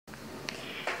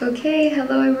Okay,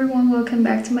 hello everyone, welcome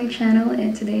back to my channel,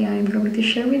 and today I'm going to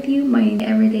share with you my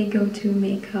everyday go-to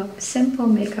makeup, simple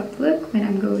makeup look when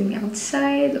I'm going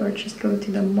outside or just go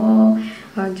to the mall,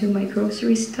 do my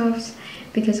grocery stuffs,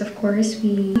 because of course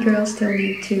we girls still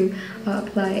need to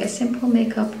apply a simple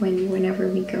makeup whenever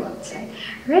we go outside.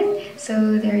 Alright,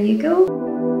 so there you go.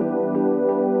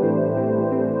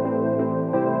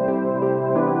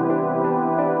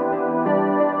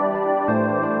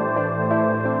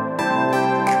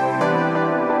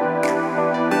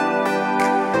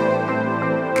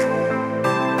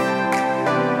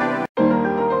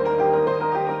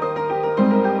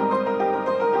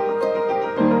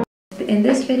 In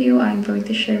this video, I'm going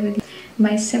to share with you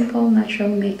my simple natural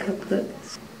makeup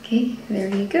looks. Okay,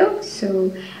 there you go.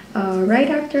 So right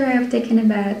after I have taken a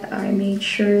bath, I made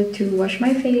sure to wash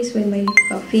my face with my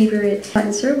favorite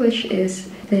cleanser, which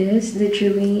is this, the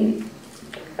Jeune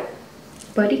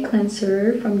body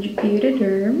cleanser from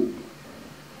Beautederm.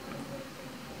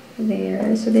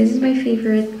 There, so this is my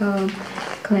favorite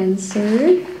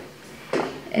cleanser.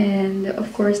 And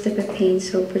of course the Papaine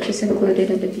Soap, which is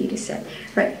included in the beauty set.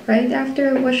 Right after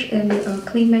I wash and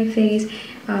clean my face,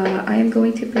 I am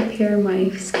going to prepare my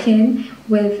skin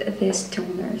with this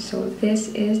toner. So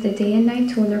this is the day and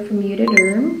night toner from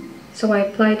Beautederm. So I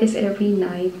apply this every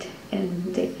night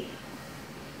and day.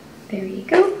 There you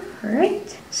go.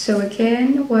 Alright, so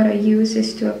again, what I use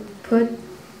is to put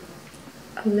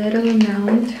a little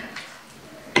amount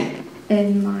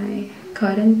in my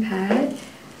cotton pad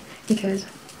because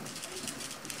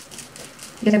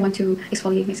I want to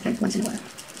exfoliate my skin once in a while.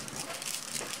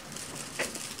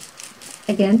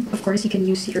 Again, of course, you can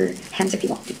use your hands if you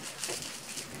want to.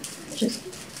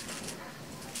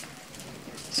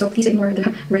 So please ignore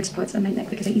the red spots on my neck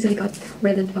because I easily got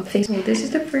red face. So this is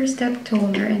the first step,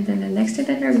 toner, and then the next thing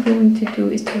that I'm going to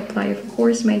do is to apply, of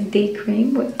course, my day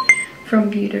cream from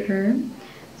Beautederm.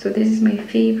 So this is my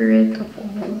favorite of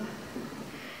all.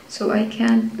 So I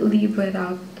can't leave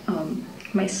without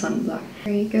my sunblock.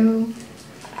 There you go.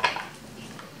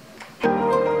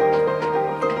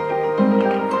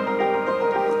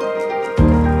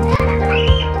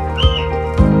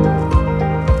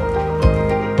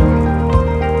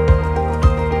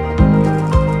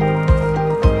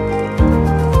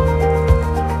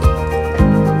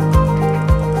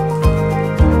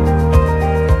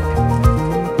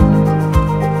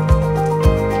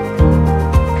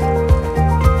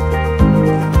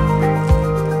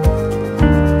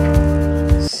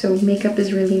 Makeup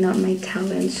is really not my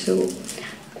talent, so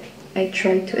I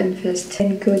try to invest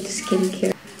in good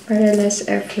skincare para less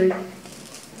effort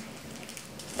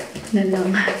na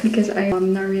lang because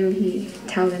I'm not really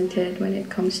talented when it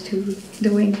comes to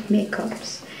doing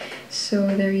makeups. So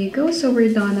there you go. So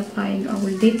we're done applying our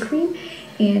day cream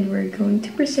and we're going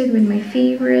to proceed with my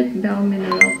favorite Belle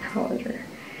Mineral Powder,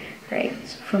 right,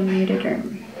 from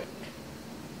Beautederm.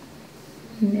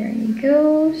 And there you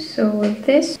go. So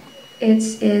this,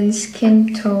 it's in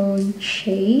skin tone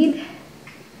shade.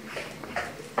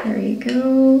 There you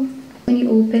go. When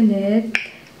you open it,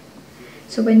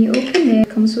 it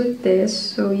comes with this,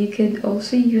 so you could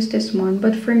also use this one,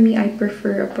 but for me, I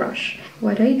prefer a brush.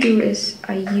 What I do is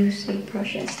I use a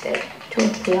brush instead to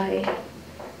apply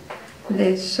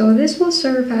this. So this will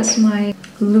serve as my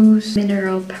loose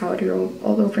mineral powder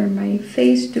all over my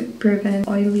face to prevent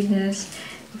oiliness.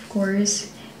 Of course,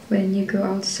 when you go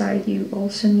outside, you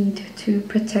also need to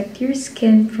protect your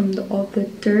skin from all the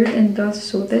dirt and dust,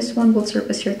 so this one will serve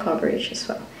as your coverage as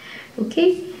well.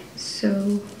 Okay,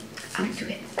 so I'll do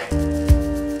it.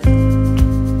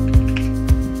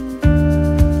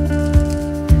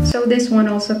 So this one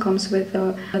also comes with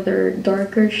another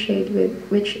darker shade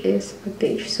which is a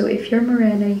beige. So if you're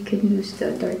morena, you can use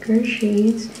the darker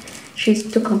shades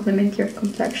to complement your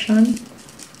complexion.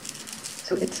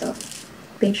 So it's a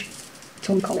beige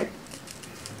tone color.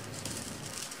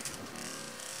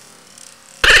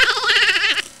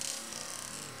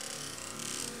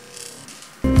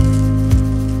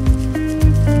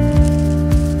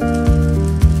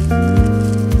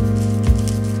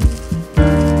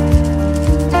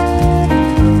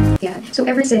 So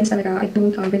ever since talaga, I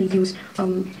don't really use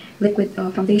liquid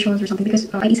foundations or something because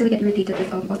I easily get irritated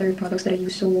with other products that I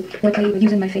use. So what I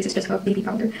use in my face is just baby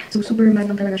powder. So super mad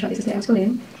lang talaga siya. This is the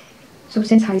Escolin. So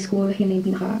since high school, yun yung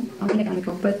ginagamit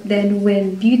ko. But then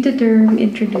when Beautederm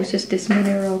introduces this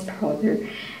mineral powder,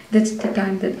 that's the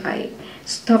time that I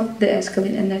stopped the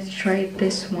Escolin and I tried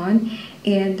this one.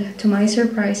 And to my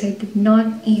surprise, I did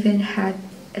not even have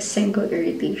a single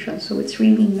irritation. So it's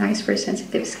really nice for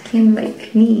sensitive skin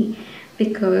like me,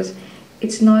 because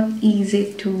it's not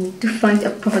easy to find a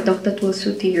product that will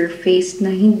suit to your face na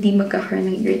hindi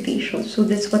magkakaroon ng irritation. So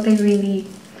that's what I really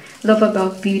love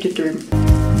about Beautederm.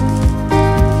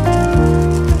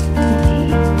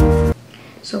 Okay.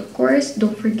 So of course,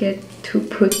 don't forget to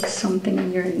put something on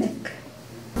your neck.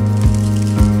 I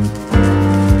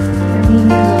really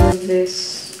love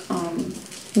this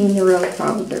mineral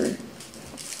powder.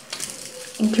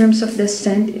 In terms of the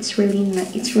scent, it's really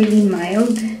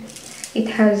mild.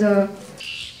 It has a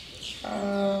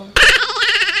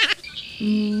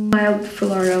mild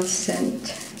floral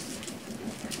scent.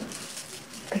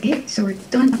 Okay, so we're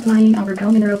done applying our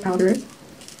Belle Mineral Powder.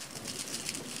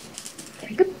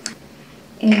 Very good.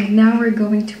 And now we're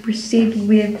going to proceed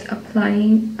with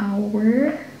applying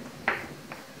our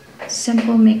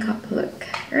simple makeup look.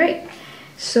 Alright,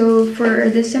 so for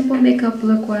the simple makeup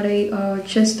look, what I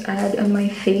just add on my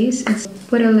face is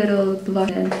put a little blush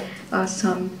and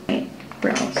some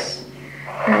brows.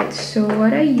 Alright, so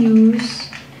what I use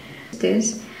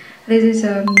this is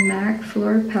a MAC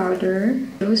Fleur powder.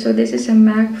 So this is a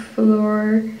MAC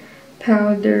Fleur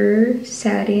powder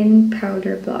satin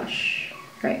powder blush.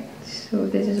 Right, so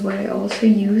this is what I also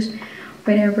use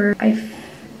whenever I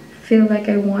feel like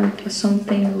I want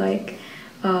something like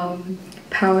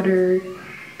powder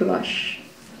blush.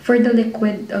 For the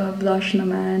liquid blush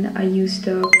naman, I use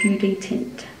the Beauty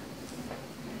Tint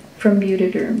from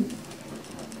Beautederm.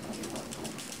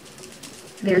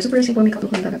 They're super simple makeup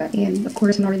look lang talaga. And of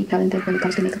course, I'm not really talented when it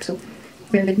comes to makeup, so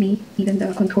bear with me. Even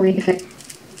the contouring effect,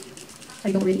 I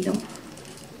don't really know.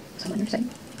 Some on your side.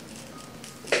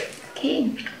 Okay.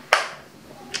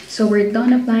 So we're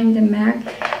done applying the MAC.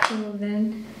 We will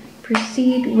then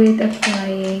proceed with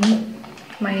applying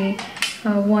my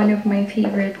one of my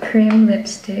favorite cream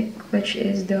lipstick, which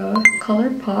is the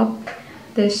Colourpop.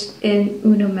 This in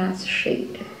Uno Matte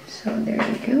shade. So there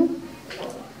you go.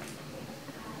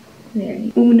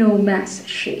 There, Uno Matte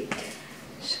shade.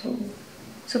 So,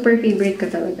 super favorite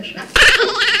ko talaga siya.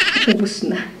 Ubus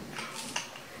na.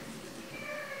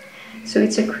 So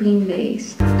it's a cream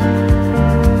base.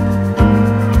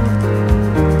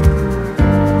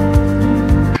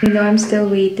 You know, I'm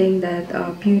still waiting that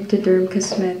Beautederm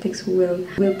Cosmetics will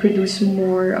produce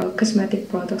more cosmetic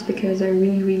products because I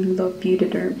really love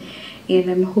Beautederm.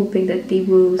 And I'm hoping that they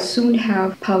will soon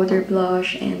have powder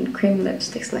blush and cream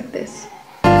lipsticks like this.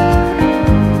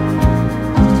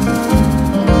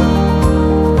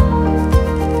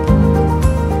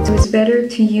 Better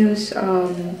to use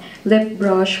lip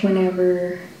brush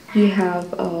whenever you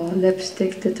have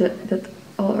lipstick that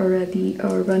already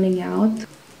are running out.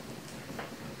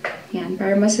 Yan,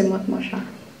 para masimot mo siya.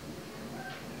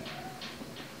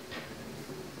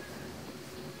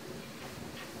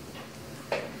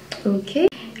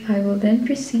 Okay, I will then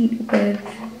proceed with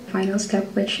final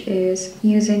step, which is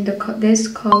using this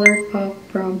Colourpop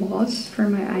brow gloss for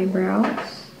my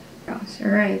eyebrows.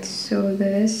 Alright, so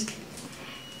this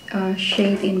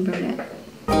shade in Brunette.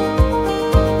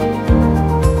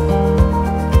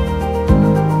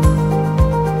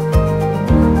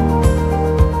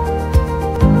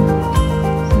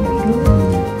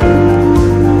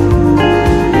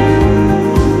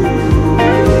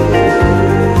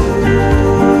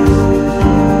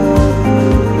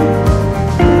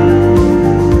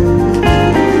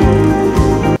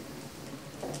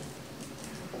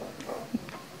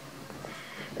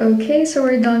 Okay, so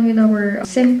we're done with our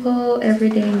simple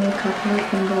everyday makeup look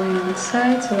when going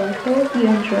outside. So I hope you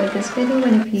enjoyed this video,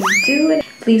 and if you do,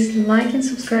 please like and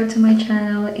subscribe to my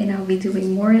channel, and I'll be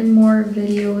doing more and more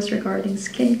videos regarding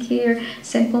skincare,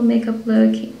 simple makeup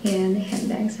look, and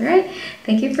handbags. Alright,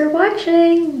 thank you for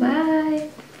watching.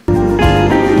 Bye!